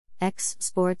X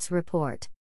Sports Report.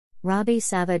 Robbie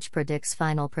Savage predicts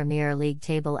final Premier League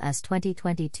table as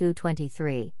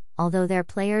 2022-23. Although their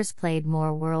players played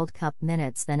more World Cup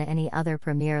minutes than any other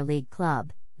Premier League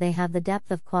club, they have the depth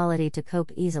of quality to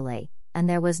cope easily, and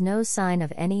there was no sign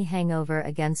of any hangover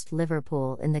against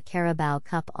Liverpool in the Carabao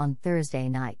Cup on Thursday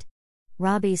night.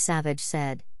 Robbie Savage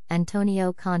said,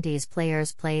 Antonio Conte's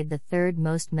players played the third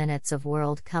most minutes of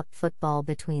World Cup football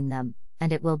between them,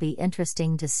 and it will be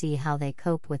interesting to see how they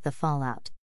cope with the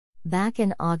fallout. Back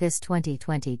in August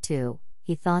 2022,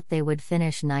 he thought they would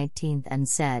finish 19th and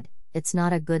said, "It's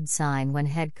not a good sign when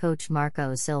head coach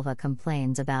Marco Silva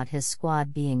complains about his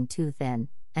squad being too thin,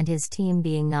 and his team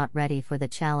being not ready for the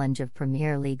challenge of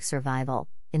Premier League survival,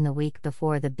 in the week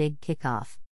before the big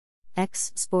kickoff."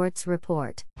 X Sports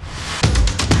Report.